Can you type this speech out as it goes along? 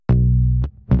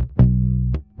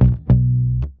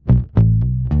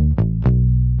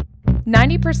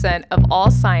90% of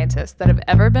all scientists that have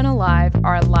ever been alive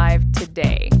are alive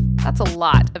today. That's a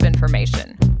lot of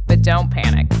information. But don't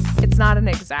panic. It's not an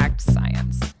exact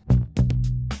science.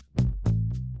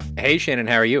 Hey, Shannon,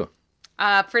 how are you?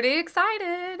 Pretty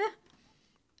excited.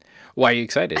 Why are you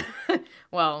excited?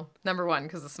 Well, number one,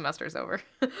 because the semester's over.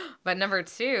 But number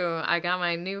two, I got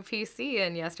my new PC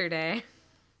in yesterday.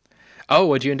 Oh,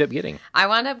 what'd you end up getting? I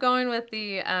wound up going with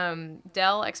the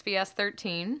Dell XPS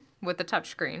 13 with the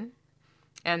touchscreen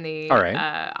and the All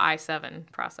right. i7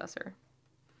 processor.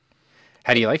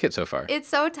 How do you like it so far? It's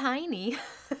so tiny.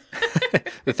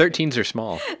 The 13s are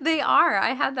small. They are.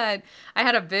 I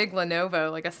had a big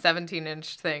Lenovo, like a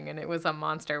 17-inch thing, and it was a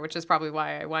monster, which is probably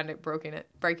why I wound up breaking it.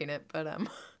 But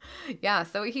yeah,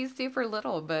 so he's super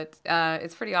little, but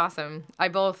it's pretty awesome. I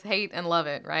both hate and love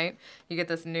it, right? You get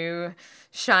this new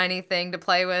shiny thing to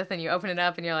play with, and you open it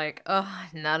up, and you're like, oh,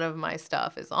 none of my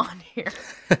stuff is on here.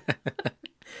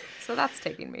 So that's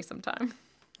taking me some time.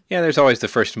 Yeah, there's always the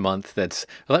first month that's,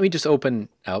 let me just open,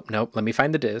 oh, nope, let me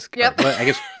find the disc. Yep. Well, I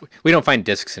guess we don't find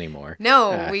discs anymore.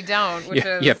 No, we don't. Which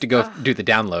you have to go do the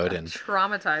download. And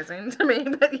traumatizing to me,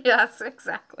 but yes,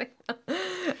 exactly.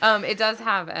 It does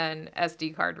have an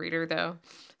SD card reader, though,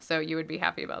 so you would be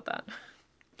happy about that.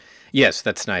 Yes,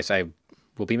 that's nice. I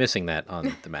will be missing that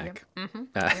on the Mac. Yep.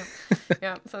 Mm-hmm.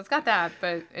 Yeah, so it's got that,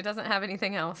 but it doesn't have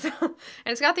anything else. And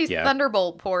it's got these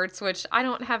Thunderbolt ports, which I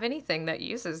don't have anything that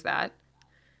uses that.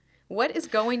 What is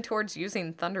going towards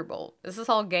using Thunderbolt? Is this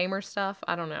all gamer stuff?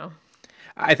 I don't know.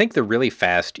 I think they're really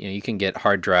fast. You can get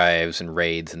hard drives and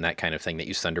RAIDs and that kind of thing that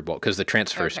use Thunderbolt because the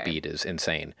transfer speed is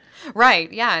insane. Right,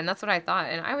 yeah, and that's what I thought.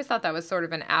 And I always thought that was sort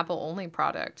of an Apple-only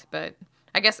product, but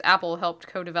I guess Apple helped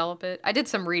co-develop it. I did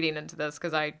some reading into this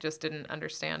because I just didn't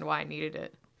understand why I needed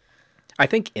it. I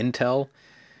think Intel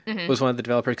was one of the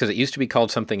developers because it used to be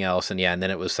called something else, and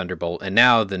then it was Thunderbolt. And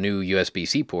now the new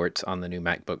USB-C ports on the new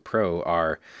MacBook Pro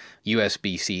are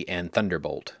USB-C and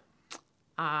Thunderbolt.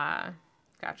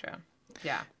 Gotcha.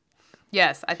 Yeah.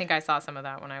 Yes, I think I saw some of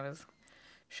that when I was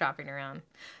shopping around.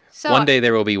 So one day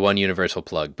there will be one universal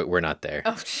plug, but we're not there.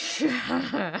 Oh,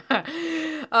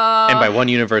 and by one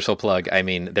universal plug, I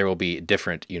mean there will be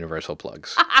different universal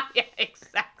plugs. Yeah,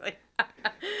 exactly.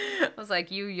 I was like,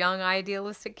 you young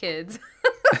idealistic kids.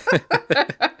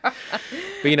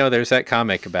 But there's that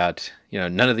comic about,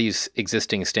 none of these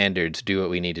existing standards do what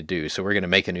we need to do, so we're going to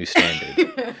make a new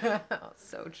standard. Oh,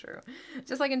 so true.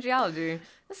 Just like in geology.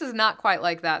 This is not quite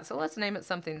like that, so let's name it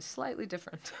something slightly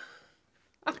different.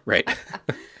 Right.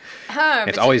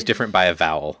 It's always different by a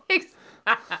vowel.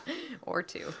 Or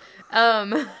two.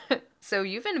 So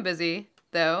you've been busy,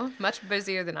 though. Much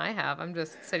busier than I have. I'm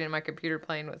just sitting at my computer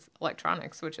playing with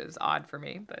electronics, which is odd for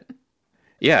me, but...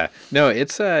 Yeah. No,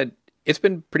 it's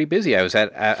been pretty busy. I was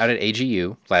out at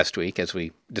AGU last week, as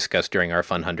we discussed during our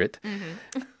Fun 100th.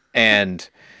 Mm-hmm. And,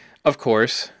 of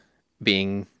course,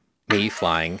 being me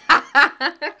flying,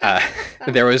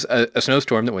 there was a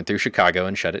snowstorm that went through Chicago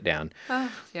and shut it down.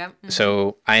 Oh, yeah. Mm-hmm.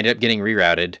 So I ended up getting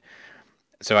rerouted.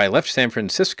 So I left San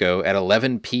Francisco at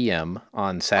 11 p.m.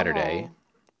 on Saturday,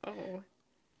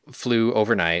 flew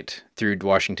overnight through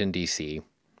Washington, D.C.,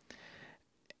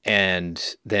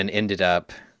 and then ended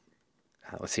up,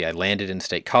 I landed in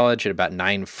State College at about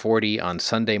 9:40 on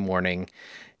Sunday morning,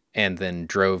 and then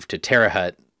drove to Terre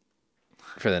Haute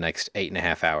for the next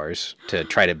 8.5 hours to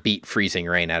try to beat freezing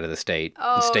rain out of the state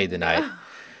and stayed the night.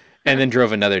 And then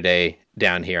drove another day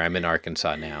down here. I'm in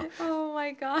Arkansas now. Oh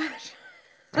my gosh.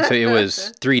 So it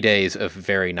was 3 days of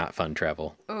very not fun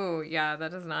travel. Oh yeah, that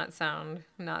does not sound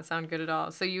good at all.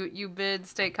 So you bid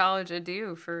State College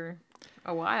adieu for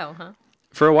a while, huh?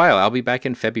 For a while. I'll be back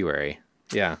in February.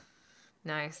 Yeah.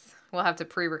 Nice. We'll have to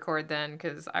pre-record then,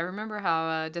 because I remember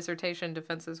how dissertation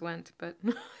defenses went, but...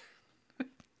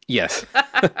 Yes.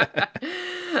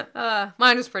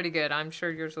 Mine was pretty good. I'm sure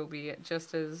yours will be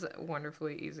just as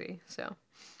wonderfully easy, so...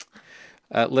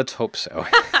 Let's hope so.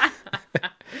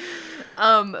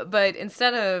 But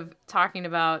instead of talking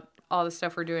about all the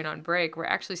stuff we're doing on break, we're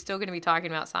actually still going to be talking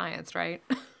about science, right?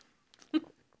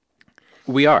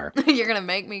 We are. You're going to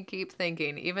make me keep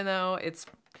thinking, even though it's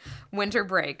winter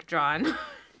break, John.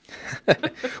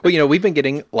 Well, we've been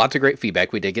getting lots of great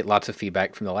feedback. We did get lots of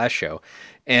feedback from the last show.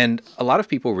 And a lot of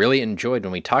people really enjoyed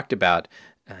when we talked about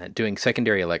doing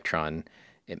secondary electron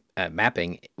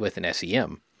mapping with an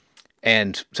SEM.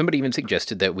 And somebody even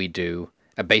suggested that we do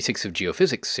a Basics of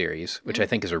Geophysics series, which I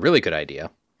think is a really good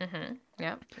idea. Mm-hmm.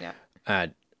 Yeah, yeah.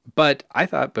 But I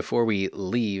thought before we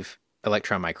leave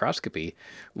electron microscopy,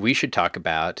 we should talk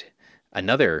about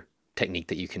another technique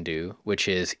that you can do, which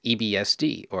is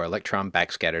EBSD, or electron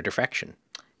backscatter diffraction.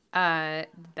 That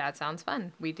sounds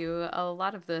fun. We do a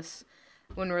lot of this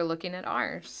when we're looking at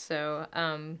ours. So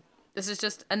this is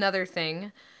just another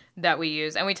thing that we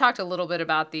use. And we talked a little bit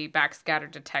about the backscatter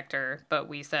detector, but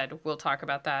we said we'll talk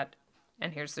about that.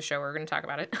 And here's the show where we're going to talk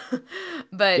about it.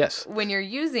 But Yes. when you're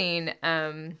using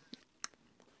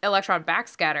electron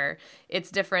backscatter, it's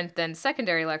different than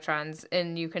secondary electrons,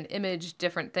 and you can image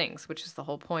different things, which is the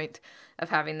whole point of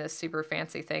having this super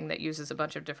fancy thing that uses a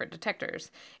bunch of different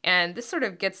detectors. And this sort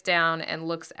of gets down and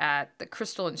looks at the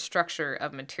crystalline structure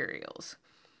of materials.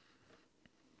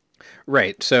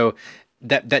 Right. So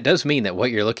that does mean that what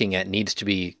you're looking at needs to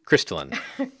be crystalline.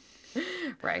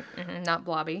 Right. Not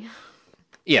blobby.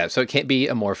 Yeah, so it can't be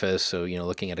amorphous. So,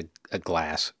 looking at a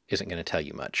glass isn't going to tell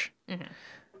you much.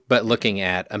 But looking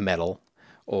at a metal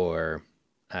or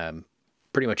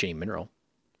pretty much any mineral,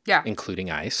 Yeah. including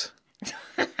ice,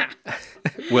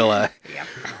 will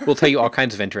tell you all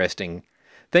kinds of interesting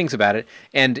things about it.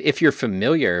 And if you're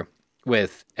familiar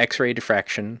with X-ray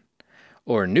diffraction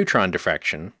or neutron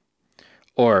diffraction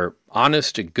or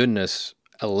honest to goodness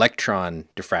electron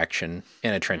diffraction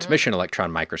in a transmission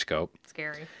electron microscope,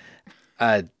 Scary.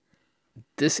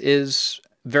 this is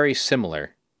very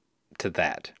similar to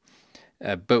that.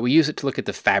 But we use it to look at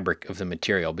the fabric of the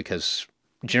material because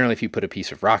generally if you put a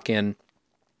piece of rock in,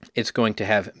 it's going to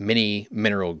have many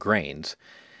mineral grains.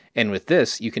 And with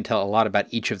this, you can tell a lot about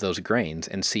each of those grains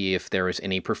and see if there is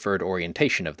any preferred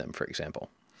orientation of them, for example.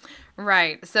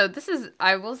 Right. So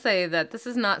I will say that this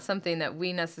is not something that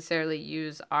we necessarily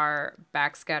use our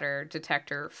backscatter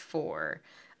detector for,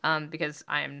 because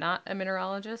I am not a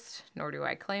mineralogist, nor do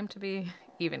I claim to be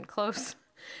even close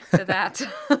to that.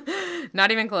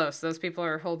 Not even close. Those people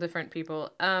are whole different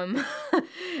people.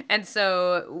 And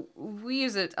so we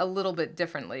use it a little bit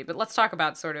differently, but let's talk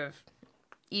about sort of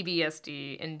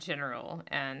EBSD in general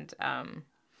and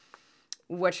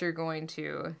what you're going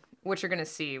to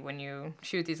see when you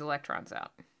shoot these electrons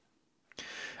out.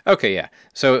 Okay, yeah.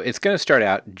 So it's going to start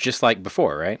out just like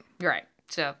before, right? Right.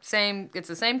 So it's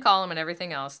the same column and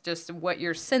everything else, just what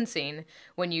you're sensing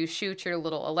when you shoot your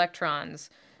little electrons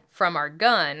from our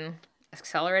gun,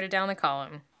 accelerated down the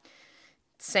column.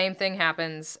 Same thing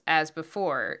happens as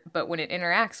before, but when it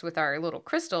interacts with our little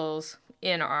crystals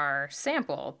in our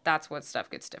sample, that's what stuff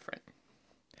gets different.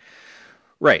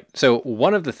 Right. So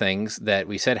one of the things that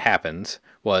we said happens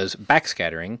was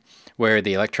backscattering, where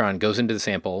the electron goes into the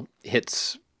sample,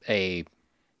 hits a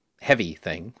heavy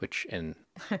thing, which in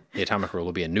the atomic world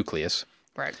will be a nucleus,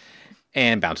 Right.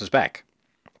 and bounces back.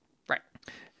 Right.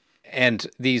 And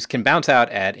these can bounce out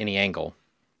at any angle.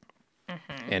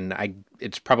 And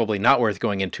it's probably not worth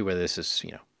going into whether this is,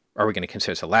 are we going to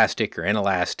consider this elastic or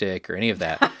inelastic or any of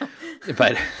that.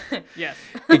 But Yes.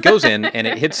 it goes in and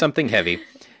it hits something heavy,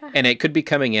 and it could be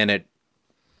coming in at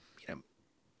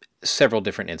several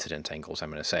different incidence angles, I'm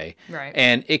going to say. Right.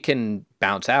 And it can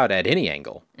bounce out at any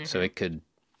angle. So it could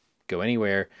go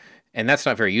anywhere. And that's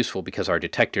not very useful because our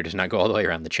detector does not go all the way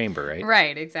around the chamber, right?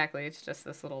 Right, exactly. It's just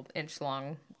this little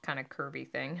inch-long kind of curvy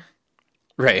thing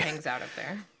that Right. hangs out up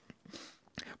there.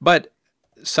 But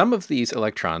some of these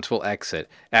electrons will exit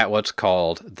at what's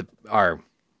called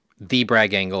the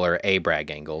Bragg angle or a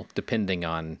Bragg angle, depending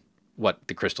on what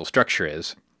the crystal structure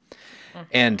is.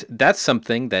 And that's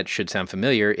something that should sound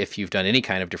familiar if you've done any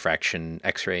kind of diffraction,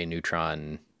 X-ray,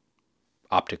 neutron,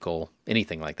 optical,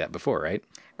 anything like that before, right?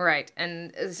 Right,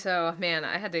 and so, man,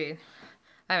 I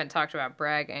haven't talked about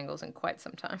Bragg angles in quite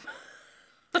some time.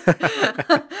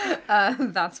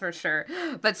 That's for sure.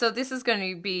 But so this is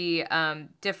going to be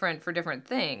different for different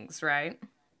things, right?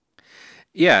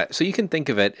 Yeah, so you can think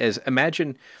of it as,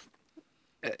 imagine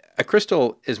a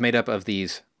crystal is made up of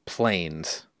these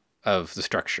planes of the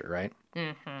structure, right?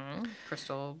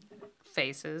 Crystal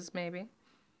faces, maybe.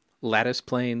 Lattice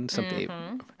planes, something.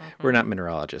 We're not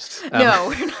mineralogists. No,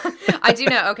 we're not. I do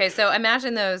know. Okay, so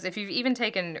imagine those. If you've even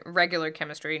taken regular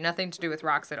chemistry, nothing to do with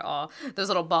rocks at all, those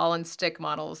little ball and stick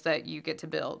models that you get to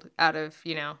build out of,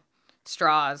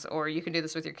 straws, or you can do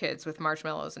this with your kids with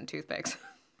marshmallows and toothpicks.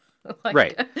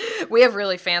 Right. We have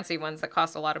really fancy ones that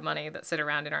cost a lot of money that sit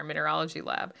around in our mineralogy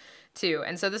lab too.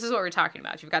 And so this is what we're talking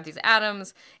about. You've got these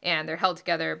atoms and they're held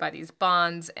together by these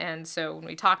bonds. And so when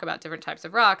we talk about different types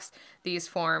of rocks, these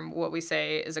form what we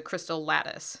say is a crystal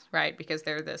lattice, right? Because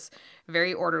they're this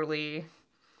very orderly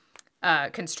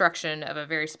construction of a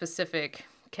very specific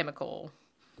chemical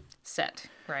set,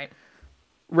 right?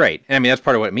 Right. I mean, that's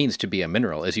part of what it means to be a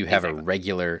mineral, is you have Exactly. a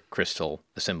regular crystal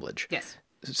assemblage. Yes.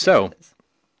 So Yes, it is.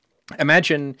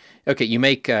 imagine, okay, you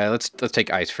make, let's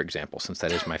take ice, for example, since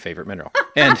that is my favorite mineral.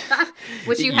 And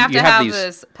Which you have to have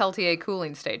this Peltier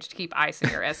cooling stage to keep ice in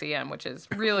your SEM, which is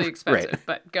really expensive, Right.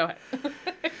 but go ahead.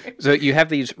 So you have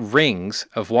these rings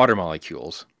of water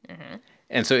molecules,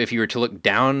 And so if you were to look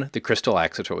down the crystal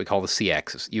axis, what we call the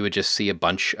C-axis, you would just see a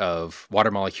bunch of water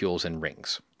molecules in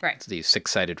rings. Right. It's these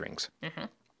 6-sided rings.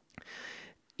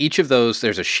 Each of those,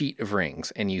 there's a sheet of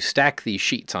rings, and you stack these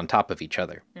sheets on top of each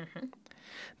other.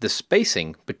 The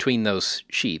spacing between those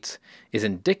sheets is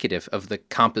indicative of the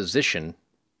composition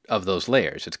of those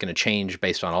layers. It's going to change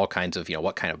based on all kinds of,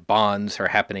 what kind of bonds are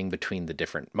happening between the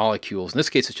different molecules. In this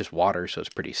case, it's just water, so it's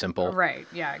pretty simple. Right.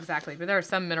 Yeah, exactly. But there are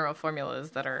some mineral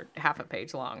formulas that are half a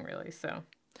page long, really, so...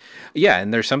 Yeah,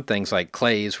 and there's some things like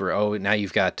clays where, now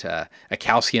you've got a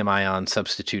calcium ion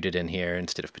substituted in here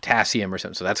instead of potassium or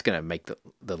something, so that's going to make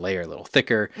the layer a little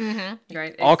thicker.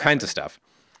 Right. All kinds of stuff.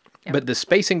 Yep. But the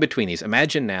spacing between these,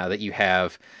 imagine now that you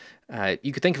have,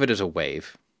 you could think of it as a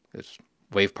wave. It's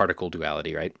wave-particle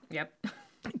duality, right? Yep.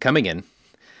 Coming in,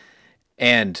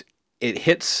 and it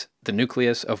hits the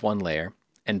nucleus of one layer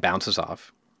and bounces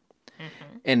off.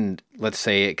 And let's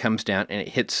say it comes down and it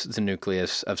hits the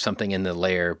nucleus of something in the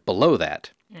layer below that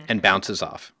and bounces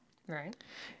off. Right.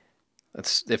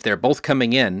 If they're both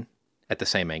coming in at the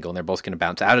same angle and they're both going to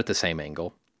bounce out at the same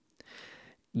angle,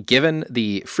 given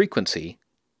the frequency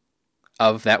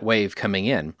of that wave coming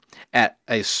in at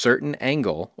a certain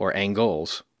angle or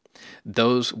angles,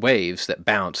 those waves that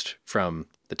bounced from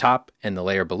the top and the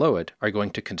layer below it are going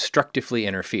to constructively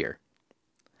interfere.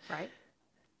 Right.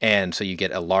 And so you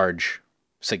get a large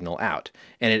signal out.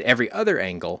 And at every other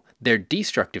angle, they're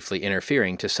destructively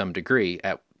interfering to some degree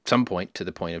at some point to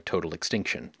the point of total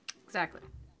extinction. Exactly.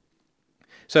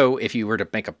 So if you were to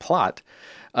make a plot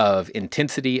of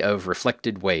intensity of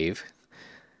reflected wave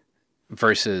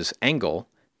versus angle,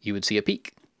 you would see a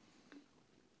peak.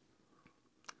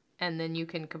 And then you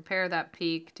can compare that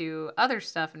peak to other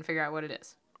stuff and figure out what it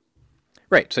is.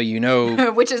 Right, so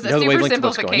which is a super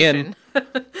simplification.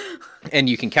 And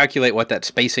you can calculate what that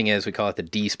spacing is. We call it the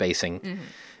D spacing.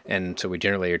 And so we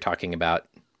generally are talking about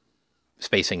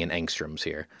spacing in angstroms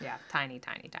here. Yeah, tiny,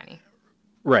 tiny, tiny.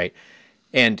 Right.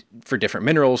 And for different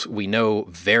minerals, we know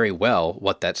very well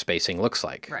what that spacing looks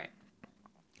like. Right.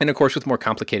 And of course, with more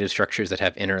complicated structures that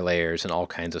have inner layers and all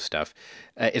kinds of stuff,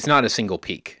 it's not a single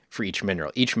peak for each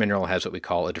mineral. Each mineral has what we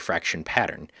call a diffraction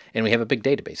pattern. And we have a big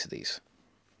database of these.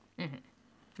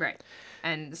 Right.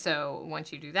 And so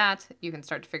once you do that, you can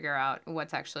start to figure out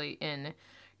what's actually in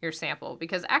your sample.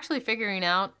 Because actually figuring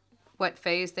out what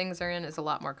phase things are in is a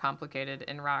lot more complicated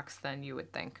in rocks than you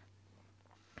would think.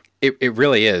 It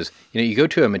really is. You go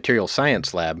to a material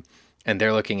science lab, and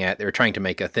they're trying to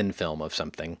make a thin film of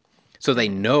something. So they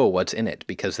know what's in it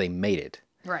because they made it.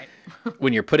 Right.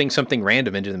 When you're putting something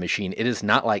random into the machine, it is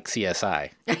not like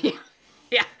CSI.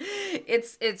 Yeah.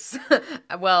 It's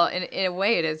well, in a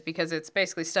way it is, because it's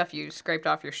basically stuff you scraped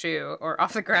off your shoe or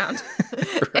off the ground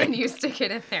Right. and you stick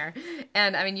it in there.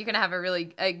 And I mean, you can have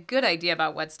a good idea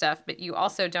about what stuff, but you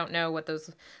also don't know what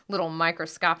those little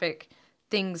microscopic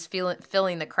things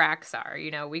filling the cracks are.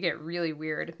 We get really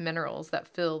weird minerals that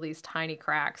fill these tiny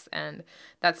cracks, and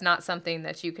that's not something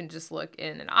that you can just look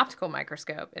in an optical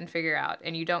microscope and figure out.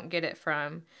 And you don't get it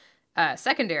from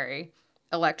secondary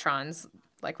electrons,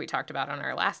 like we talked about on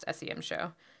our last SEM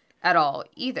show, at all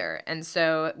either. And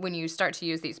so when you start to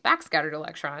use these backscattered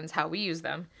electrons, how we use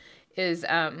them is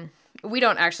we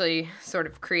don't actually sort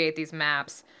of create these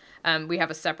maps. We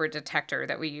have a separate detector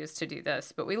that we use to do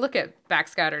this, but we look at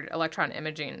backscattered electron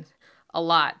imaging a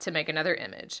lot to make another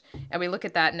image. And we look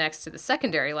at that next to the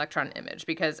secondary electron image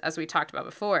because, as we talked about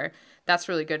before, that's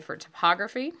really good for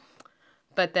topography.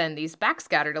 But then these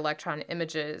backscattered electron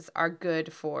images are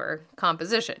good for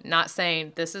composition. Not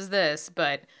saying this is this,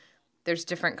 but there's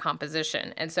different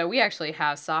composition. And so we actually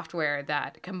have software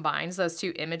that combines those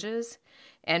two images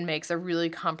and makes a really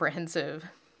comprehensive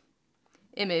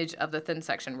image of the thin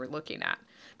section we're looking at.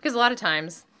 Because a lot of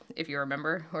times, if you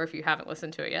remember, or if you haven't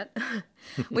listened to it yet,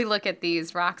 we look at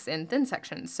these rocks in thin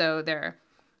sections. So they're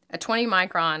a 20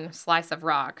 micron slice of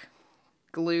rock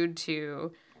glued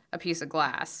to a piece of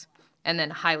glass and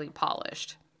then highly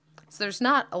polished. So there's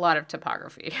not a lot of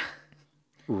topography.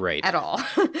 Right. At all.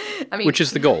 I mean, which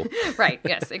is the goal. Right.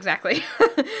 Yes, exactly.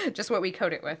 Just what we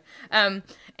code it with.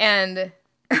 And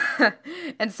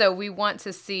so we want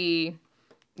to see,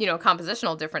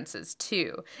 compositional differences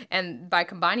too. And by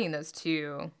combining those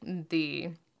two, the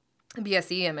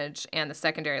BSE image and the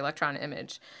secondary electron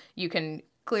image, you can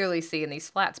clearly see in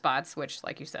these flat spots, which,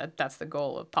 like you said, that's the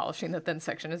goal of polishing the thin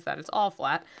section, is that it's all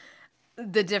flat,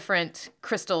 the different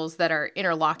crystals that are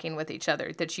interlocking with each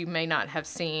other that you may not have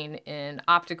seen in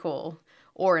optical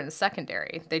or in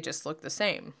secondary. They just look the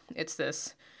same. It's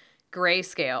this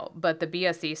grayscale, but the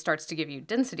BSE starts to give you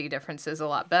density differences a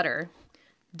lot better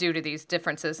due to these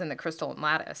differences in the crystalline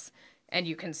lattice. and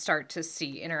you can start to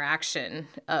see interaction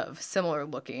of similar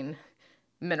looking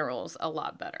minerals a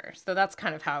lot better. So that's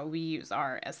kind of how we use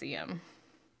our SEM.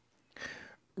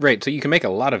 Right, so you can make a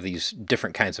lot of these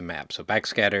different kinds of maps. So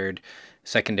backscattered,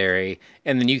 secondary,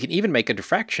 and then you can even make a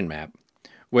diffraction map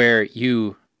where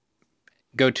you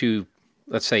go to,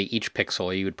 let's say, each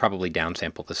pixel. You would probably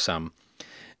downsample this some.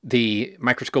 The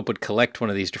microscope would collect one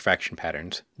of these diffraction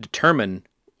patterns, determine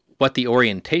what the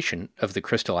orientation of the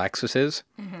crystal axis is,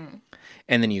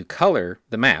 and then you color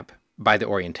the map by the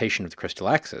orientation of the crystal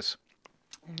axis.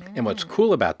 And what's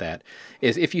cool about that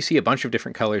is if you see a bunch of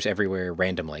different colors everywhere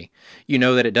randomly, you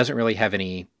know that it doesn't really have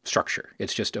any structure.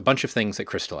 It's just a bunch of things that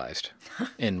crystallized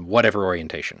in whatever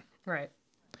orientation. Right.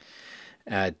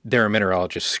 There are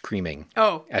mineralogists screaming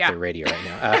at their radio right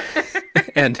now.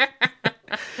 And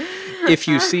if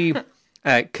you see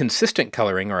consistent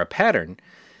coloring or a pattern,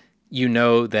 you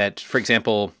know that, for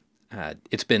example,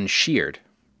 it's been sheared.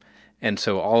 And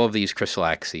so all of these crystal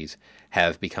axes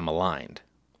have become aligned.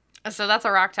 So that's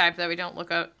a rock type that we don't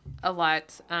look at a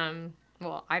lot.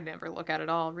 Well, I never look at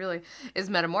all, really, is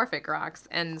metamorphic rocks.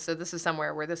 And so this is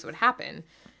somewhere where this would happen,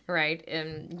 right?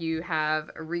 And you have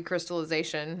a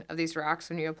recrystallization of these rocks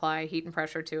when you apply heat and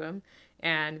pressure to them.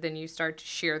 And then you start to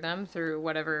shear them through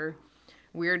whatever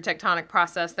weird tectonic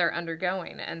process they're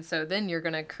undergoing. And so then you're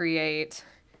going to create...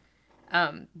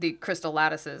 the crystal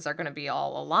lattices are going to be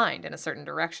all aligned in a certain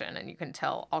direction. And you can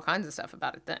tell all kinds of stuff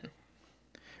about it then.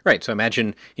 Right, so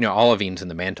imagine, olivines in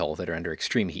the mantle that are under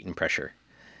extreme heat and pressure,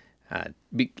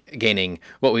 gaining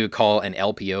what we would call an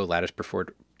LPO,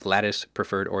 lattice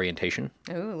preferred orientation.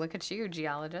 Ooh, look at you,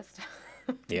 geologist.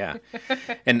 Yeah,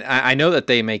 and I know that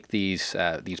they make these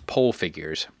pole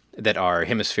figures that are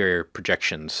hemisphere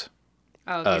projections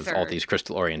of all these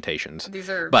crystal orientations. These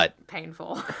are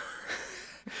painful.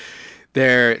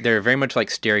 They're very much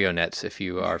like stereo nets, if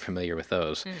you are familiar with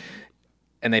those,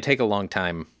 and they take a long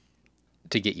time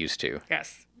to get used to.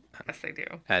 Yes, they do.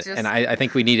 And I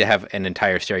think we need to have an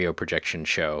entire stereo projection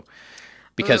show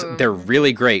because they're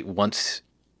really great once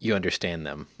you understand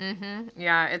them.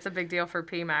 Yeah, it's a big deal for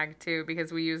PMAG too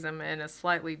because we use them in a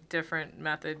slightly different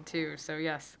method too. So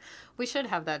yes, we should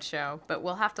have that show, but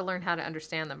we'll have to learn how to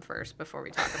understand them first before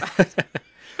we talk about it.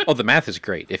 Oh, the math is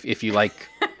great. If you like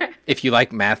if you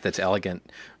like math that's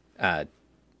elegant,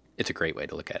 it's a great way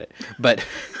to look at it. But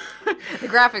the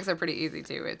graphics are pretty easy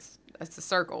too. It's a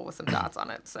circle with some dots on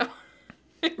it. So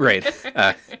right.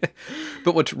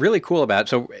 But what's really cool about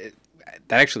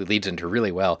that actually leads into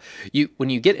really well.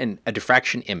 When you get a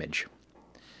diffraction image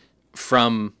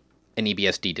from an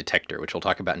EBSD detector, which we'll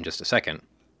talk about in just a second,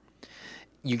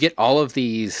 you get all of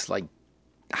these like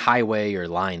highway or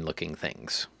line looking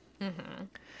things.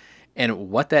 And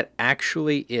what that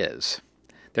actually is,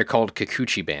 they're called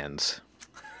Kikuchi bands.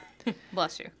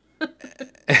 Bless you.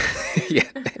 Yeah,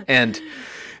 and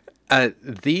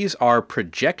these are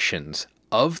projections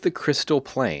of the crystal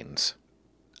planes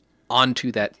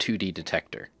onto that 2D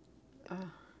detector.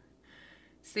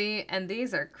 See, and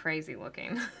these are crazy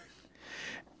looking.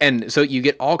 And so you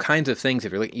get all kinds of things.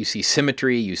 If you see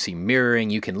symmetry, you see mirroring,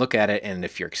 you can look at it, and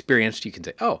if you're experienced, you can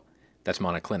say, oh, that's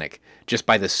monoclinic, just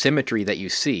by the symmetry that you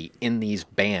see in these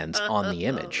bands on the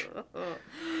image.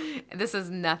 This is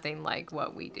nothing like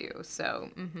what we do.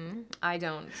 So I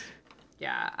don't...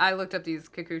 Yeah, I looked up these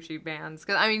Kikuchi bands.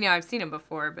 Because, I've seen them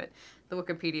before, but the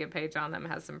Wikipedia page on them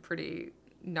has some pretty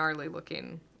gnarly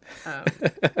looking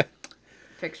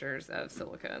pictures of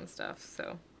silica and stuff.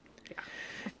 So, yeah.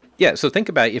 Yeah, so think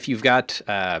about if you've got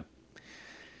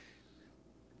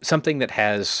something that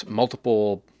has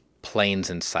multiple planes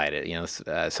inside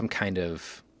it, some kind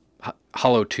of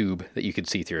hollow tube that you could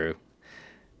see through,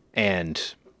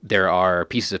 and there are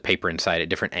pieces of paper inside at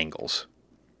different angles.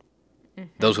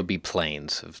 Those would be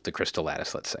planes of the crystal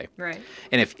lattice, let's say. Right.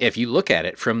 And if you look at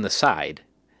it from the side,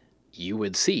 you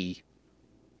would see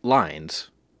lines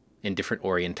in different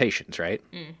orientations, right?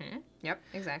 Yep,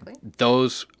 exactly.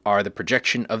 Those are the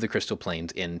projection of the crystal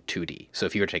planes in 2D. So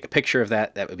if you were to take a picture of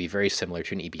that, that would be very similar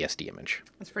to an EBSD image.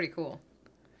 That's pretty cool.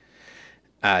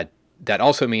 That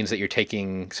also means that you're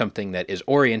taking something that is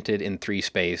oriented in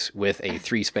 3-space with a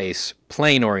 3-space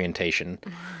plane orientation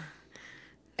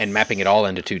and mapping it all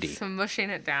into 2D. So mushing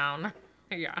it down.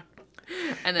 Yeah.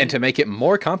 And to make it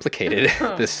more complicated,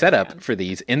 the setup for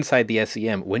these inside the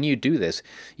SEM, when you do this,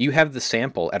 you have the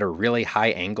sample at a really high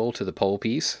angle to the pole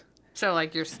piece. So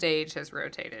like your stage has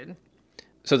rotated.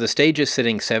 So the stage is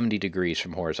sitting 70 degrees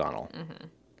from horizontal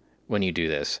when you do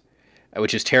this,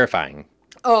 which is terrifying.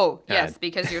 Oh, yes,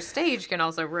 because your stage can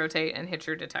also rotate and hit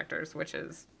your detectors, which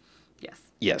is, yes.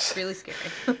 Yes. Really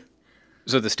scary.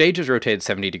 So the stage is rotated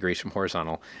 70 degrees from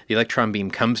horizontal. The electron beam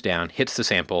comes down, hits the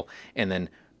sample, and then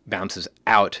bounces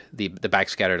out. The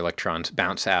backscattered electrons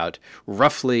bounce out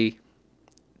roughly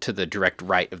to the direct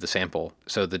right of the sample.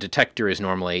 So the detector is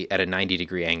normally at a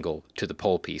 90-degree angle to the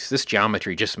pole piece. This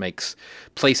geometry just makes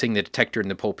placing the detector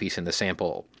and the pole piece in the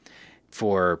sample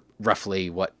for roughly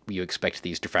what you expect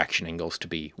these diffraction angles to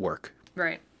be work.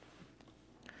 Right.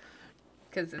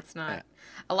 Because it's not...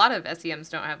 A lot of SEMs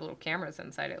don't have little cameras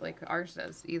inside it like ours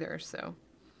does either, so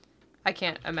I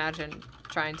can't imagine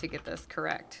trying to get this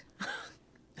correct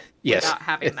Yes, without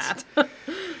having that.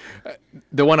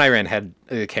 The one I ran had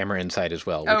a camera inside as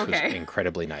well, which Okay. was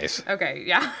incredibly nice. Okay,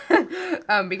 yeah.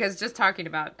 Because just talking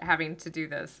about having to do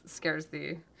this scares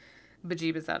the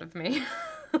bejeebus out of me.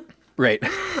 Right.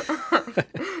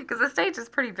 Because the stage is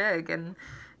pretty big, and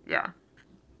yeah.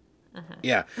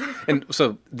 Yeah. And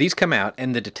so these come out,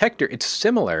 and the detector, it's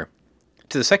similar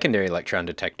to the secondary electron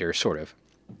detector, sort of.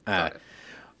 Sort of.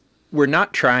 We're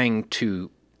not trying to...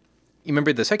 You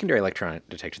remember the secondary electron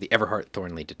detector, the Everhart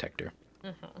Thornley detector,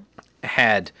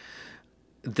 had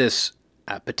this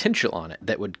potential on it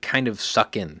that would kind of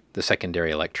suck in the secondary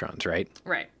electrons, right?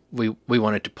 Right. We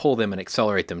wanted to pull them and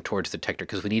accelerate them towards the detector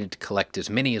because we needed to collect as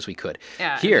many as we could.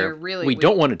 Yeah, and Here, they're really we weak.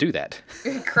 don't want to do that.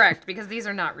 Correct, because these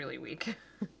are not really weak.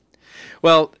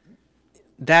 Well,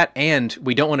 that and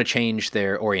we don't want to change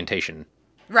their orientation,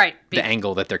 Right. the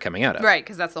angle that they're coming out of. Right,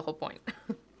 because that's the whole point.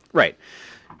 Right.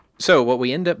 So what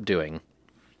we end up doing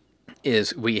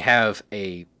is we have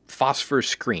a phosphor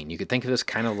screen. You could think of this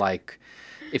kind of like,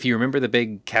 if you remember the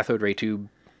big cathode ray tube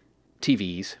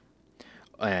TVs,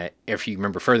 if you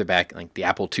remember further back, like the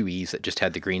Apple IIes that just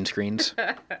had the green screens.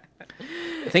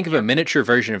 Think of a miniature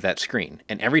version of that screen,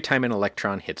 and every time an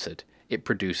electron hits it, it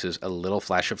produces a little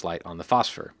flash of light on the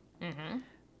phosphor.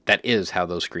 That is how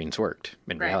those screens worked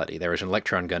in Right. reality. There was an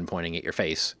electron gun pointing at your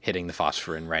face, hitting the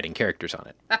phosphor and writing characters on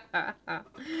it.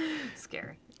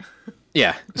 Scary.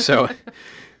 Yeah, so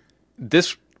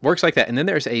this works like that. And then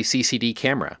there's a CCD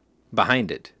camera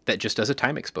behind it that just does a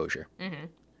time exposure.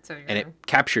 So you're... And it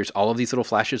captures all of these little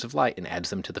flashes of light and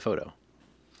adds them to the photo.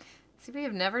 See, we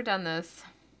have never done this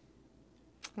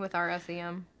with our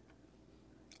SEM.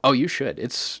 Oh, you should.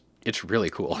 It's really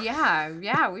cool.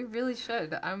 Yeah, we really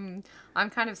should. I'm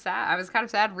kind of sad. I was kind of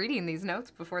sad reading these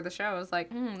notes before the show. I was like,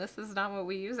 this is not what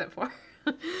we use it for.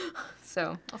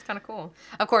 So that's kind of cool.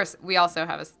 Of course, we also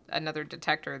have another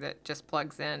detector that just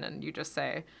plugs in, and you just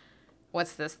say,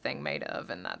 "What's this thing made of?"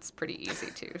 And that's pretty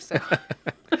easy too. So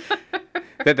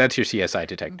That's your CSI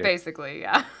detector. basically,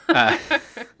 yeah.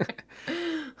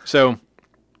 So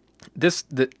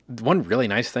the one really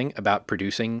nice thing about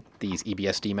producing these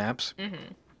EBSD maps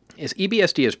is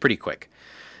EBSD is pretty quick.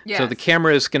 So the Yes.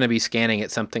 camera is going to be scanning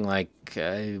at something like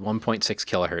 1.6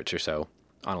 kilohertz or so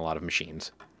on a lot of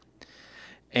machines.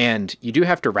 And you do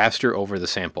have to raster over the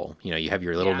sample. You know, you have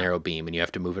your little Yeah. narrow beam and you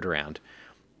have to move it around.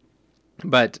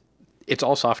 But it's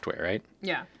all software, right?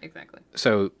 Yeah, exactly.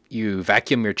 So you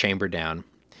vacuum your chamber down,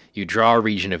 you draw a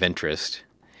region of interest,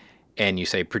 and you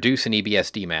say produce an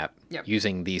EBSD map Yep.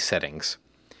 using these settings,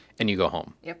 and you go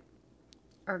home. Yep.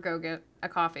 Or go get a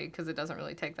coffee, because it doesn't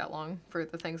really take that long for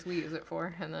the things we use it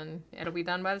for, and then it'll be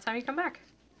done by the time you come back.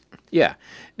 Yeah.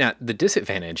 Now, the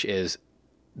disadvantage is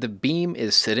the beam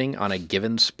is sitting on a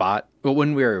given spot. Well,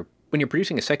 when you're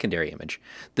producing a secondary image,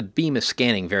 the beam is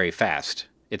scanning very fast.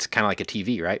 It's kind of like a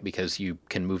TV, right? Because you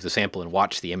can move the sample and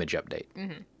watch the image update.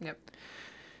 Yep.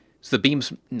 So the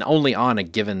beam's only on a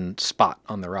given spot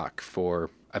on the rock for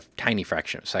a tiny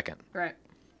fraction of a second. Right.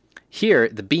 Here,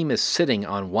 the beam is sitting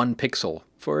on 1 pixel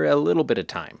for a little bit of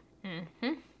time.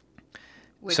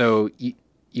 Which- So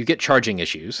you get charging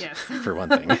issues, Yes. for one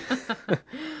thing.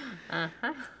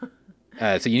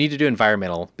 So you need to do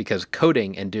environmental because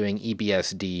coding and doing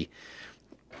EBSD,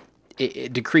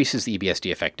 it decreases the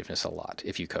EBSD effectiveness a lot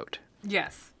if you code.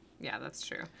 Yes. Yeah, that's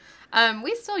true.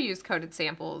 We still use coded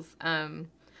samples,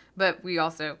 but we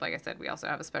also, like I said, we also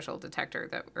have a special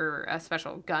detector or a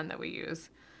special gun that we use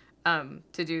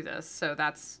to do this. So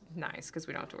that's nice because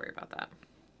we don't have to worry about that.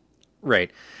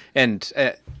 Right. And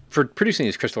for producing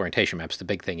these crystal orientation maps, the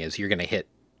big thing is you're going to hit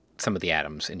some of the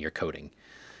atoms in your coding.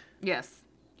 Yes.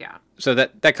 Yeah. So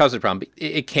that causes a problem.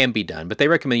 It can be done, but they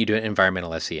recommend you do an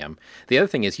environmental SEM. The other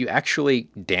thing is you actually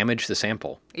damage the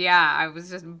sample. Yeah, I was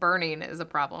just burning is a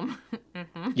problem.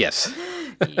 Yes.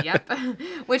 Yep.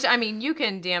 Which, I mean, you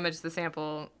can damage the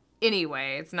sample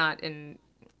anyway. It's not in...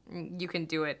 You can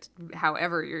do it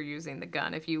however you're using the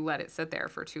gun if you let it sit there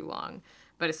for too long.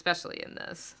 But especially in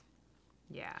this.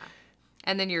 Yeah.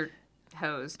 And then you're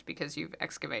hosed because you've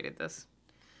excavated this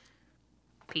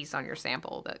piece on your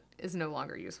sample that is no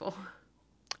longer useful.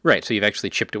 Right, so you've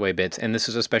actually chipped away bits, and this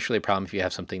is especially a problem if you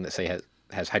have something that, say,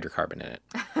 has hydrocarbon in it.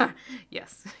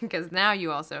 Yes, because now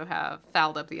you also have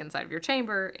fouled up the inside of your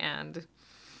chamber, and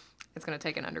it's going to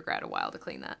take an undergrad a while to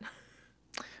clean that.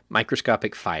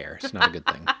 Microscopic fire. It's not a good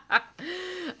thing. Like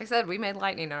I said, we made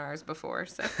lightning in ours before,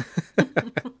 so.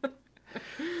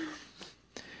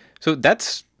 So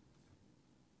that's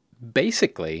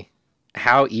basically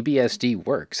how EBSD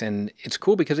works, and it's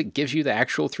cool because it gives you the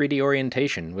actual 3D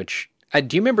orientation, which...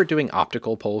 do you remember doing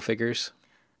optical pole figures?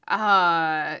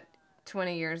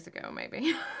 20 years ago,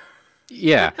 maybe.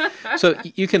 Yeah. So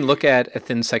you can look at a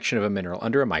thin section of a mineral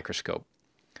under a microscope,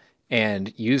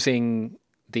 and using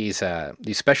these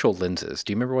special lenses.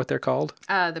 Do you remember what they're called?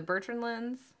 The Bertrand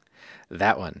lens.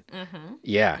 That one. Mm-hmm.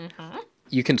 Yeah. Mm-hmm.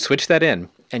 You can switch that in,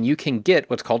 and you can get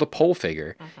what's called a pole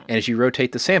figure. Mm-hmm. And as you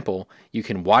rotate the sample, you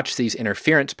can watch these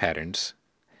interference patterns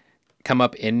come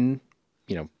up in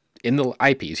the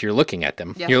eyepiece. You're looking at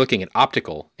them. Yeah. You're looking at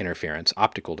optical interference,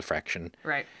 optical diffraction.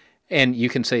 Right. And you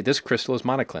can say this crystal is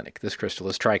monoclinic, this crystal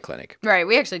is triclinic. Right.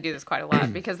 We actually do this quite a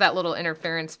lot because that little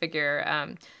interference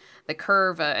figure, the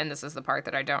curve, and this is the part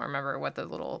that I don't remember what the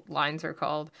little lines are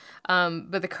called,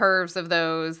 but the curves of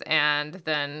those, and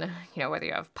then, whether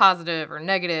you have positive or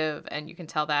negative, and you can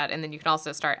tell that. And then you can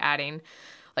also start adding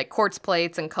like quartz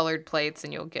plates and colored plates,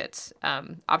 and you'll get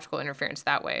optical interference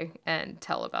that way and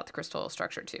tell about the crystal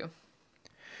structure too.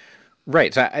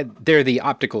 Right. So they're the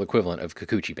optical equivalent of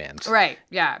Kikuchi bands. Right.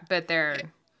 Yeah. But they're,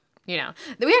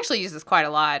 we actually use this quite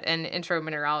a lot in intro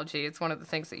mineralogy. It's one of the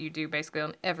things that you do basically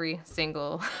on every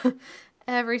single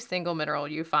mineral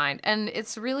you find. And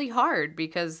it's really hard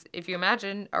because if you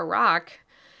imagine a rock,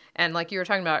 and like you were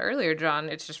talking about earlier, John,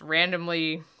 it's just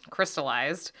randomly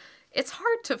crystallized. It's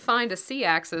hard to find a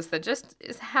C-axis that just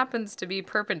happens to be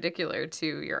perpendicular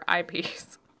to your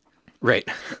eyepiece. Right.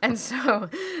 And so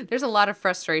there's a lot of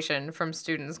frustration from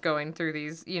students going through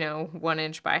these, 1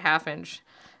 inch by ½ inch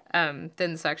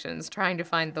thin sections, trying to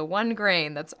find the one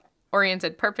grain that's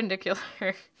oriented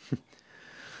perpendicular.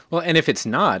 Well, and if it's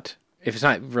not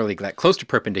really that close to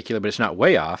perpendicular, but it's not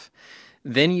way off,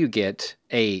 then you get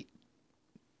a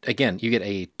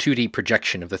 2D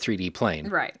projection of the 3D plane.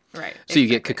 Right, right. So you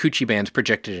get Kikuchi bands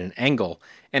projected at an angle.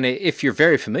 And if you're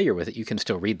very familiar with it, you can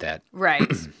still read that.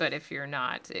 Right, but if you're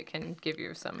not, it can give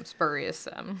you some spurious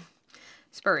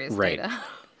right. data.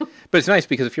 But it's nice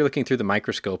because if you're looking through the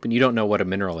microscope and you don't know what a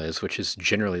mineral is, which is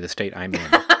generally the state I'm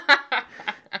in,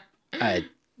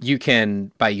 you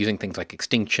can, by using things like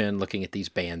extinction, looking at these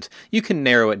bands, you can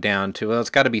narrow it down to, well, it's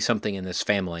got to be something in this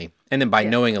family. And then by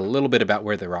knowing a little bit about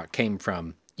where the rock came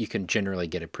from, you can generally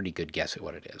get a pretty good guess at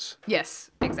what it is.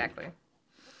 Yes, exactly.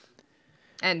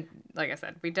 And like I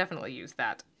said, we definitely use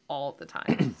that all the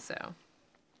time. So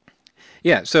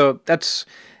yeah, so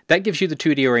that gives you the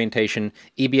 2D orientation.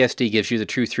 EBSD gives you the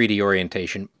true 3D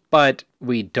orientation, but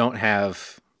we don't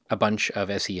have a bunch of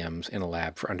SEMs in a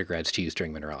lab for undergrads to use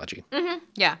during mineralogy. Mm-hmm.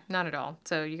 Yeah, not at all.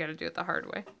 So you got to do it the hard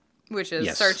way, which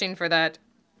is searching for that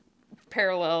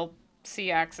parallel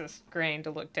C-axis grain to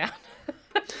look down.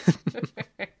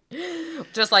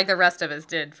 Just like the rest of us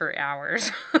did for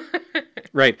hours.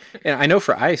 Right. And I know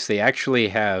for ice, they actually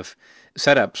have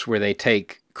setups where they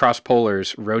take cross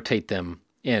polars, rotate them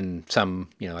in some,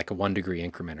 like a 1 degree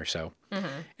increment or so,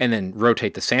 and then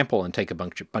rotate the sample and take a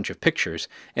bunch of pictures.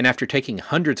 And after taking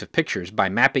hundreds of pictures, by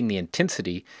mapping the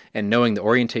intensity and knowing the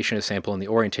orientation of the sample and the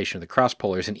orientation of the cross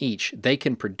polars in each, they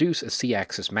can produce a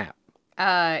C-axis map.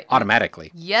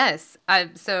 Automatically. Yes.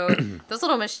 So those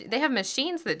little they have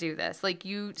machines that do this. Like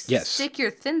you stick your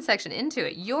thin section into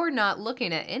it. You're not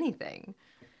looking at anything.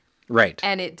 Right.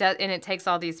 And it does, and it takes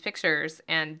all these pictures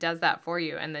and does that for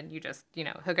you, and then you just,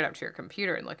 hook it up to your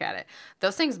computer and look at it.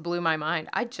 Those things blew my mind.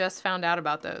 I just found out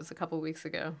about those a couple of weeks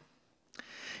ago.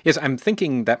 Yes, I'm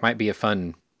thinking that might be a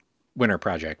fun winter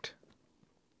project.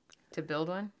 To build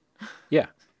one? Yeah.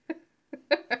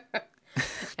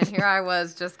 And here I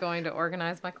was just going to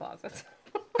organize my closet.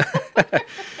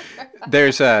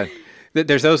 There's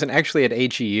those, and actually at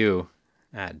AGU,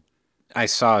 I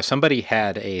saw somebody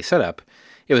had a setup.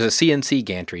 It was a CNC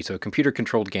gantry, so a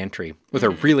computer-controlled gantry with a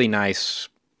really nice,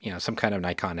 some kind of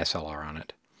Nikon SLR on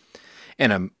it,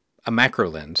 and a macro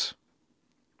lens.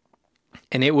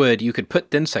 And you could put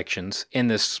thin sections in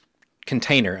this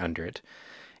container under it,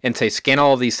 and say, scan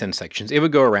all of these thin sections. It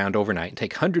would go around overnight and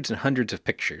take hundreds and hundreds of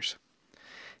pictures.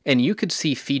 And you could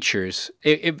see features.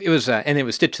 It was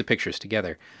stitched the pictures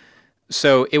together.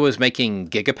 So it was making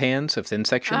gigapans of thin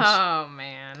sections. Oh,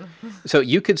 man. So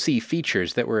you could see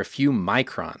features that were a few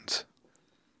microns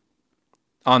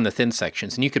on the thin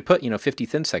sections. And you could put, 50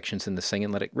 thin sections in this thing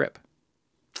and let it rip.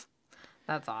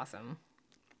 That's awesome.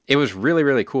 it was really,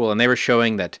 really cool. And they were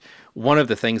showing that one of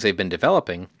the things they've been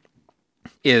developing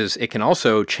is it can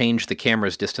also change the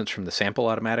camera's distance from the sample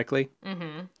automatically.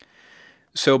 Mm-hmm.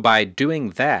 So by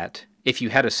doing that, if you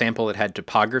had a sample that had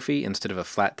topography instead of a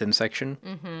flat, thin section,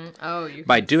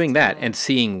 by doing that and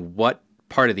seeing what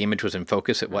part of the image was in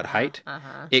focus at what height,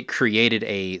 it created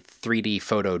a 3D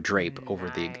photo drape over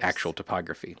the actual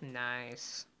topography.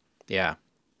 Nice. Yeah.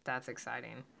 That's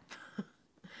exciting.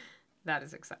 That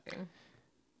is exciting.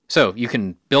 So you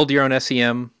can build your own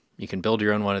SEM. You can build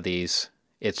your own one of these.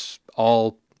 It's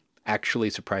all actually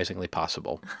surprisingly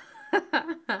possible.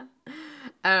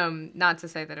 Not to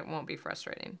say that it won't be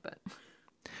frustrating, but...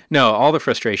 No, all the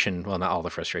frustration, well, not all the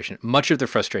frustration, much of the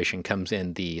frustration comes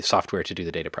in the software to do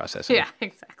the data processing. Yeah,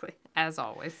 exactly. As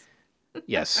always.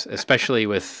 Yes, especially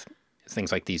with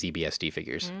things like these EBSD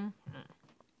figures. Mm-hmm.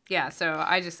 Yeah, so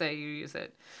I just say you use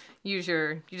it. You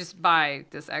just buy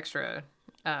this extra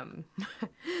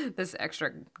this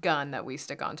extra gun that we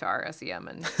stick onto our SEM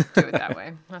and do it that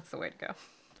way. That's the way to go.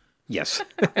 Yes.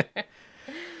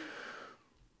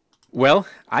 Well,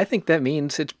 I think that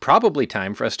means it's probably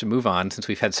time for us to move on since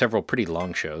we've had several pretty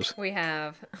long shows. We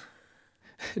have.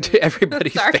 To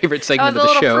everybody's favorite segment of the show.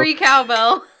 That was a little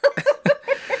pre-cowbell.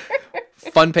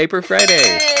 Fun Paper Friday.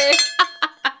 Hey.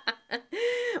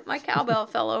 My cowbell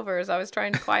fell over as I was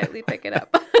trying to quietly pick it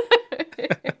up.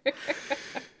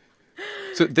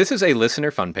 So this is a listener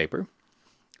fun paper.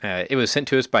 It was sent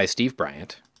to us by Steve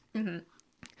Bryant. Mm-hmm.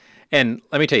 And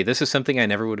let me tell you, this is something I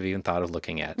never would have even thought of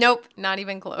looking at. Nope, not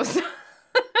even close.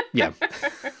 Yeah.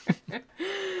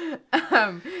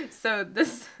 So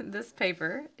this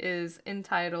paper is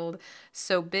entitled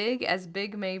 "So Big as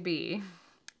Big May Be,"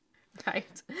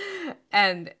 right?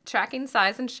 And tracking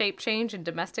size and shape change in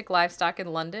domestic livestock in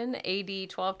London, AD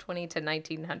 1220 to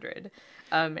 1900,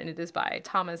 and it is by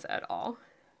Thomas et al.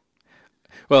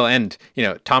 Well, and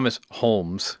Thomas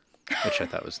Holmes, which I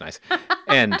thought was nice,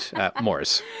 and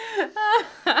Morse.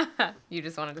 You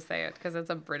just wanted to say it because it's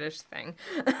a British thing.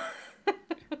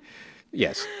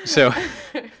 Yes. So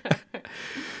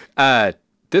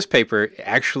this paper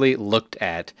actually looked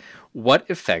at what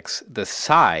affects the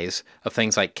size of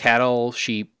things like cattle,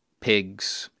 sheep,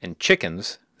 pigs, and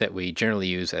chickens that we generally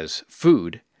use as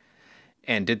food,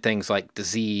 and did things like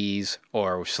disease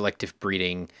or selective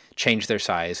breeding change their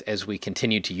size as we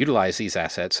continue to utilize these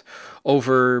assets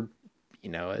over, a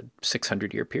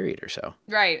 600-year period or so.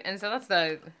 Right, and so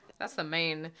that's the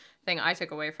main thing I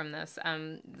took away from this.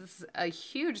 This is a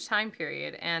huge time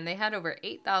period, and they had over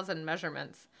 8,000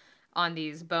 measurements on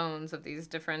these bones of these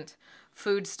different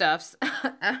foodstuffs,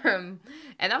 and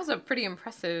that was a pretty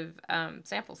impressive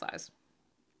sample size.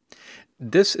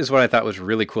 This is what I thought was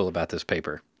really cool about this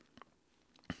paper.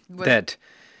 That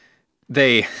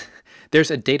there's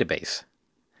a database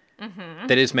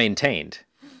that is maintained.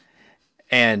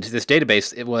 And this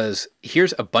database,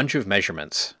 here's a bunch of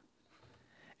measurements.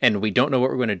 And we don't know what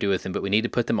we're going to do with them, but we need to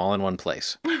put them all in one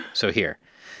place. So here.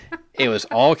 It was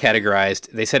all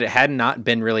categorized. They said it had not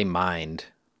been really mined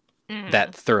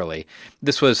that thoroughly.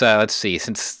 This was,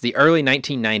 since the early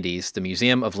 1990s, the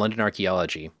Museum of London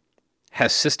Archaeology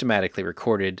has systematically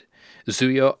recorded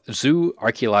zoo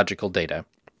archaeological data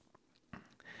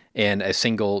in a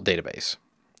single database.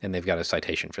 And they've got a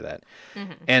citation for that.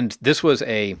 Mm-hmm. And this was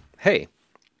hey,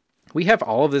 we have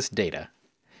all of this data.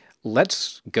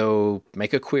 Let's go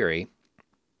make a query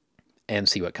and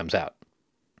see what comes out.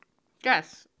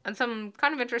 Yes. And some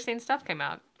kind of interesting stuff came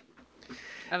out.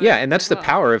 Yeah, and that's the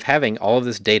power of having all of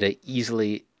this data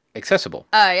easily accessible.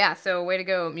 Yeah, so way to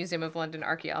go, Museum of London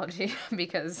Archaeology,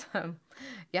 because,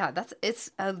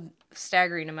 it's a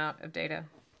staggering amount of data.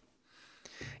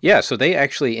 Yeah, so they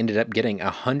actually ended up getting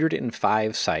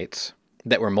 105 sites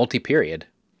that were multi-period,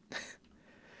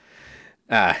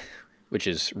 which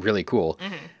is really cool.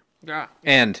 Mm-hmm. Yeah.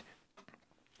 And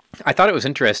I thought it was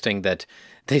interesting that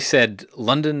they said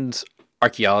London's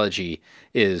archaeology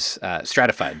is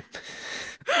stratified.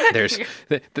 There's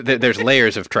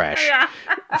layers of trash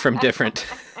from different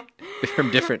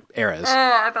eras.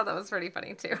 Oh, I thought that was pretty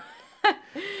funny too,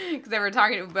 because they were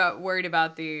worried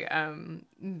about the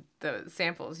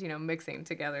samples, mixing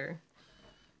together.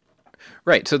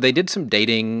 Right. So they did some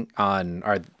dating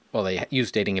they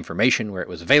used dating information where it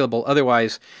was available.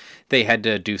 Otherwise, they had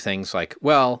to do things like,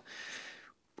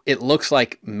 it looks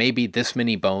like maybe this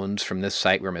many bones from this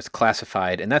site were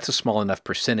misclassified, and that's a small enough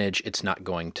percentage, it's not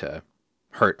going to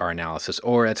hurt our analysis.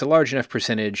 Or it's a large enough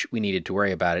percentage, we needed to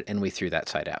worry about it, and we threw that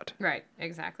site out. Right,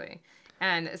 exactly.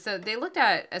 And so they looked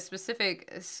at a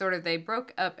specific they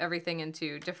broke up everything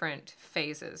into different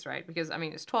phases, right? Because,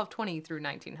 it's 1220 through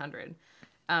 1900.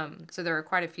 So there were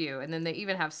quite a few. And then they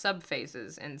even have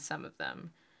sub-phases in some of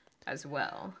them. as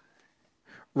well.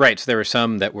 Right. So there were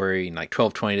some that were in like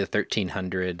 1220 to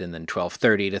 1300 and then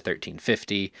 1230 to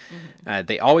 1350.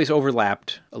 They always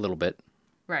overlapped a little bit.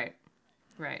 Right.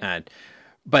 Right.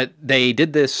 But they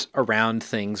did this around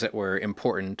things that were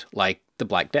important, like the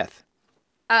Black Death.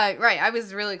 Right. I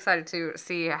was really excited to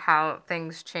see how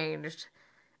things changed,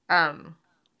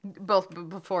 both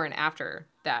before and after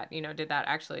that. Did that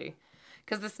actually?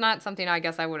 Because it's not something I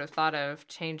guess I would have thought of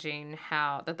changing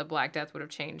that the Black Death would have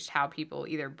changed how people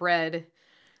either bred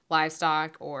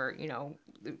livestock or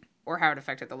or how it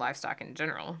affected the livestock in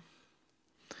general.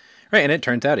 Right, and it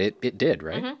turns out it did,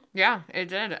 right? Mm-hmm. Yeah, it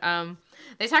did.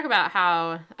 They talk about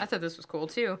how, I thought this was cool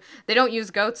too, they don't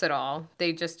use goats at all.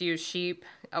 They just use sheep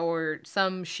or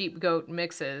some sheep-goat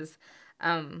mixes,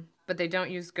 but they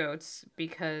don't use goats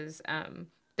because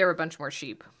there were a bunch more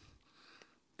sheep,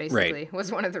 basically, Right. was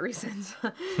one of the reasons.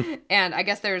 And I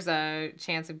guess there's a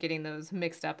chance of getting those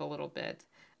mixed up a little bit.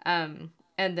 And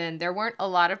then there weren't a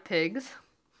lot of pigs,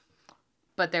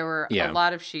 but there were a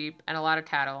lot of sheep and a lot of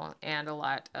cattle and a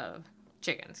lot of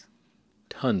chickens.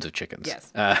 Tons of chickens.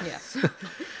 Yes. Yes.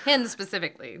 Hens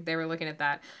specifically. They were looking at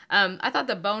that. I thought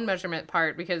the bone measurement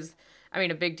part, because,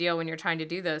 a big deal when you're trying to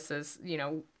do this is,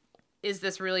 is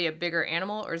this really a bigger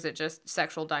animal or is it just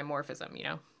sexual dimorphism?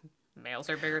 Males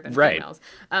are bigger than females.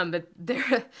 But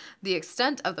the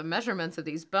extent of the measurements of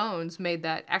these bones made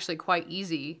that actually quite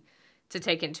easy to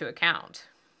take into account.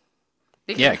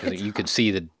 Because you could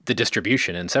see the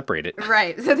distribution and separate it.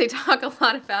 Right. So they talk a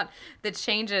lot about the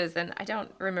changes, and I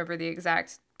don't remember the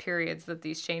exact periods that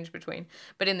these change between,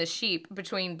 but in the sheep,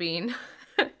 between being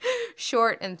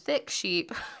short and thick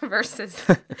sheep versus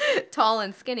tall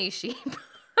and skinny sheep.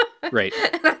 Right.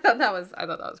 And I thought that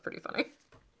was pretty funny.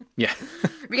 Yeah.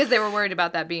 Because they were worried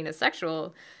about that being a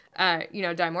sexual,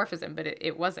 dimorphism, but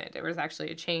it wasn't. It was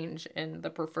actually a change in the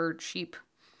preferred sheep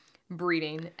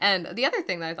breeding. And the other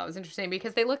thing that I thought was interesting,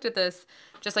 because they looked at this,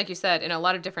 just like you said, in a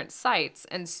lot of different sites.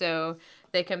 And so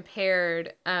they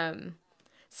compared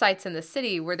sites in the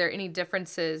city. Were there any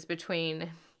differences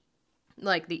between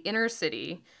like the inner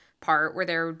city part where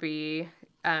there would be,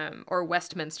 or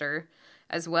Westminster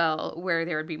as well, where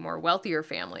there would be more wealthier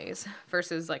families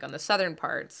versus like on the southern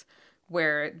parts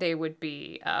where they would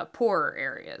be poorer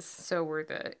areas. So were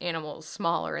the animals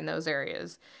smaller in those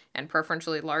areas and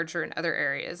preferentially larger in other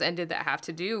areas? And did that have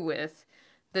to do with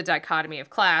the dichotomy of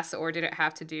class, or did it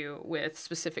have to do with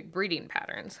specific breeding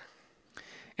patterns?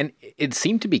 And it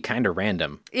seemed to be kind of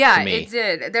random. Yeah, to me. it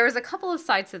did. There was a couple of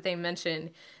sites that they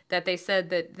mentioned that they said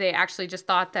that they actually just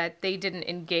thought that they didn't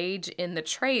engage in the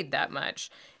trade that much.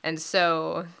 And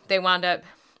so they wound up,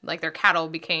 like their cattle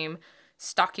became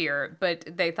stockier, but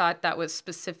they thought that was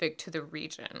specific to the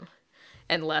region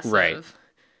and less of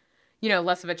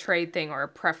a trade thing or a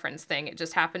preference thing. It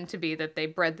just happened to be that they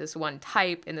bred this one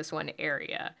type in this one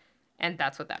area, and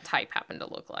that's what that type happened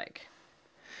to look like.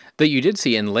 That you did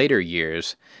see in later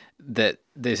years that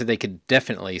they said they could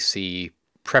definitely see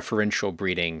preferential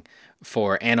breeding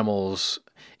for animals.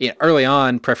 Early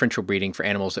on, preferential breeding for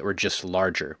animals that were just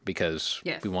larger because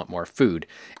we want more food.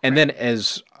 And then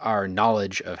as our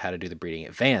knowledge of how to do the breeding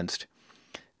advanced,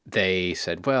 they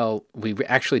said, well, we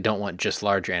actually don't want just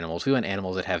larger animals. We want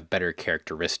animals that have better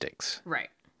characteristics. Right.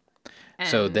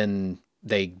 So then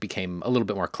they became a little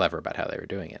bit more clever about how they were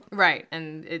doing it. Right.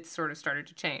 And it sort of started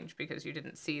to change because you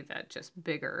didn't see that just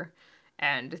bigger.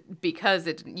 And because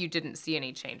you didn't see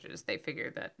any changes, they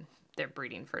figured that they're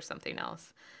breeding for something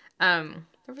else.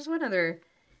 There was one other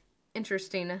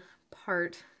interesting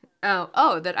part.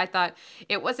 That I thought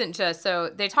it wasn't just, so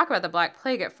they talk about the Black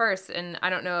Plague at first, and I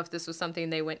don't know if this was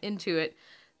something they went into it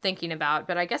thinking about,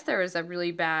 but I guess there was a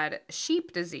really bad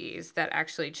sheep disease that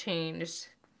actually changed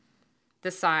the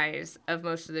size of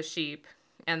most of the sheep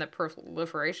and the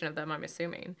proliferation of them, I'm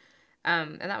assuming.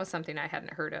 And that was something I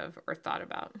hadn't heard of or thought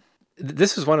about.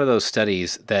 This is one of those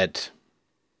studies that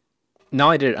not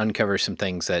only did it uncover some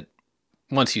things that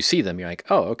once you see them, you're like,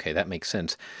 oh, okay, that makes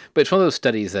sense. But it's one of those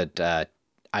studies that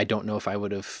I don't know if I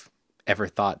would have ever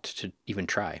thought to even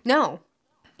try. No.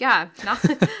 Yeah,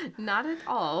 not at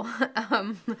all.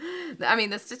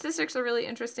 The statistics are really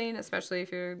interesting, especially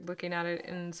if you're looking at it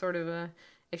in sort of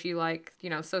if you like,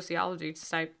 sociology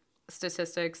type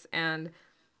statistics. And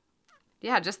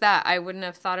yeah, just that. I wouldn't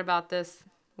have thought about this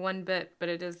one bit, but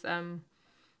it is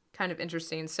kind of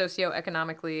interesting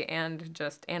socioeconomically and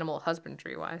just animal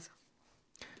husbandry wise.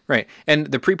 Right. And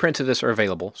the preprints of this are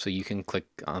available, so you can click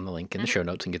on the link in the show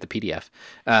notes and get the PDF.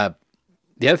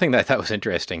 The other thing that I thought was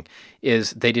interesting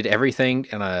is they did everything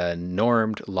in a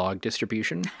normed log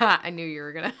distribution. I knew you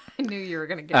were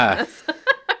gonna get this.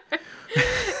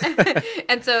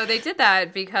 And so they did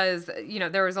that because,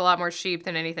 there was a lot more sheep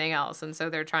than anything else. And so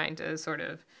they're trying to sort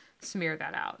of smear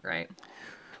that out, right?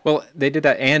 Well, they did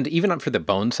that, and even up for the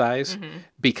bone size,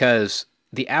 because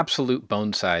the absolute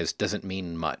bone size doesn't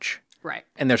mean much. Right.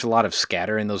 And there's a lot of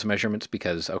scatter in those measurements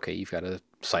because, okay, you've got a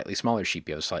slightly smaller sheep,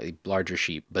 you have a slightly larger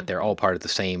sheep, but they're all part of the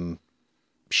same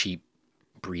sheep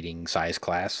breeding size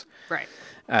class. Right.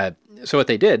 So what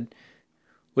they did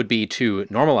would be to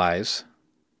normalize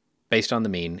based on the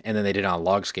mean, and then they did it on a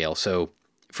log scale. So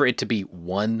for it to be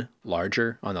one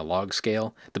larger on the log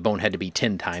scale, the bone had to be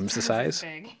 10 times the size.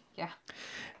 Big. Yeah.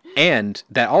 And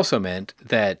that also meant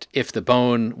that if the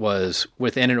bone was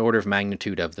within an order of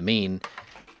magnitude of the mean,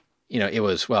 it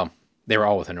was, well, they were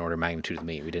all within an order of magnitude of the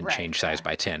mean. We didn't change size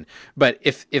by 10. But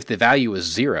if the value is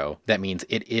 0, that means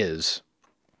it is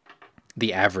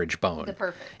the average bone. The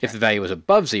perfect. If the value is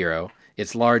above 0,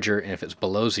 it's larger, and if it's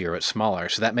below 0, it's smaller.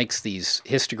 So that makes these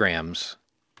histograms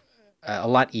a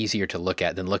lot easier to look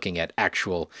at than looking at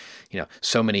actual,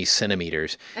 so many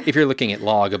centimeters. If you're looking at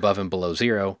log above and below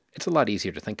 0, it's a lot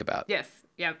easier to think about. Yes.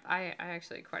 Yep. I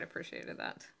actually quite appreciated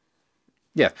that.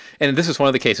 Yeah. And this is one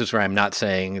of the cases where I'm not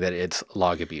saying that it's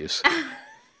log abuse.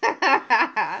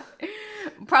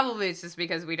 Probably it's just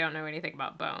because we don't know anything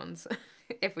about bones.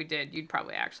 If we did, you'd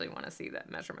probably actually want to see the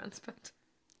measurements, but...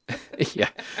 Yeah,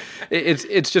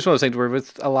 it's just one of those things where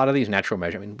with a lot of these natural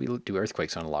measures, I mean, we do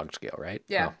earthquakes on a log scale, right?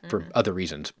 Yeah. Well, for other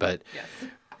reasons, but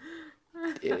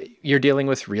Yes. You're dealing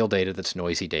with real data that's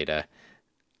noisy data.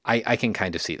 I can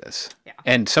kind of see this. Yeah.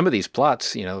 And some of these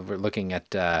plots, we're looking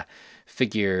at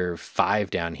figure 5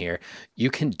 down here. You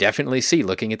can definitely see,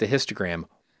 looking at the histogram,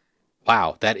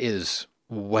 wow, that is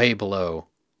way below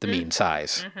the mean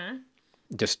size. Mm-hmm.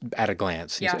 Just at a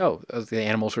glance. You say, oh, the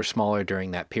animals were smaller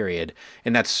during that period.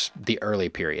 And that's the early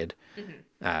period,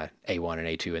 A1 and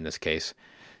A2 in this case.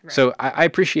 Right. So I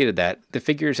appreciated that. The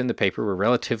figures in the paper were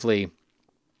relatively,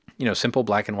 simple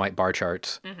black and white bar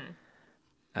charts.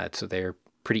 Mm-hmm. So they're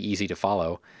pretty easy to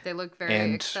follow. They look very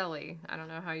Excel-y. I don't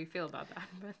know how you feel about that.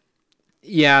 But...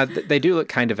 Yeah, they do look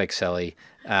kind of Excel-y.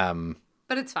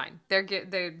 But it's fine. They're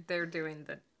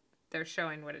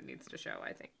showing what it needs to show,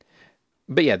 I think.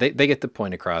 But yeah, they get the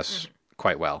point across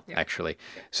quite well, actually.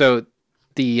 Yeah. So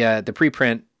the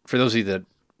preprint, for those of you that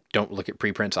don't look at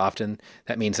preprints often,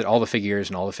 that means that all the figures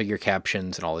and all the figure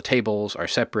captions and all the tables are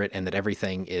separate and that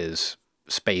everything is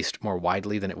spaced more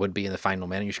widely than it would be in the final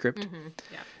manuscript. Mm-hmm.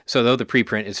 Yeah. So though the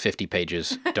preprint is 50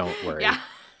 pages, don't worry.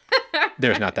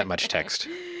 There's not that much text.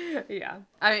 Yeah.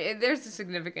 I mean, there's a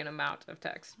significant amount of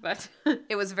text, but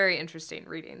it was very interesting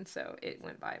reading, so it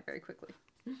went by very quickly.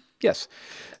 Yes.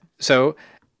 So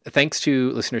thanks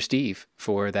to listener Steve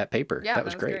for that paper. Yeah, that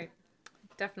was great.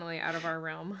 Definitely out of our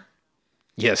realm.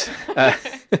 Yes.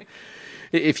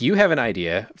 If you have an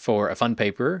idea for a fun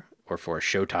paper or for a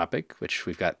show topic, which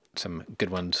we've got some good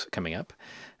ones coming up,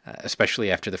 especially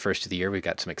after the first of the year, we've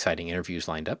got some exciting interviews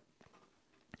lined up.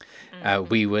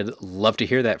 We would love to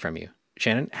hear that from you.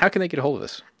 Shannon, how can they get a hold of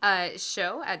us?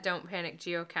 Show at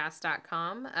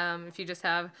don'tpanicgeocast.com. If you just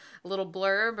have a little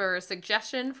blurb or a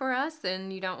suggestion for us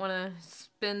and you don't want to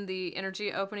spend the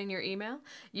energy opening your email,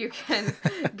 you can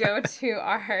go to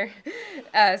our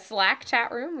Slack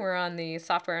chat room. We're on the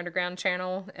Software Underground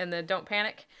channel in the Don't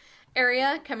Panic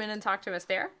area. Come in and talk to us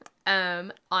there.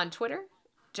 On Twitter,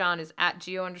 John is at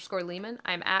Geo_Lehman.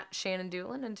 I'm at Shannon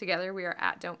Doolin, and together we are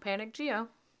at Don't Panic Geo.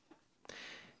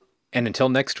 And until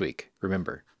next week,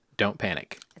 remember, don't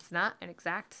panic. It's not an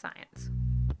exact science.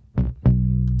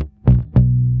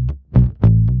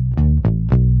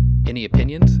 Any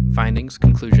opinions, findings,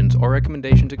 conclusions, or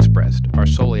recommendations expressed are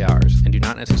solely ours and do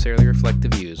not necessarily reflect the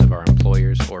views of our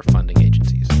employers or funding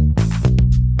agencies.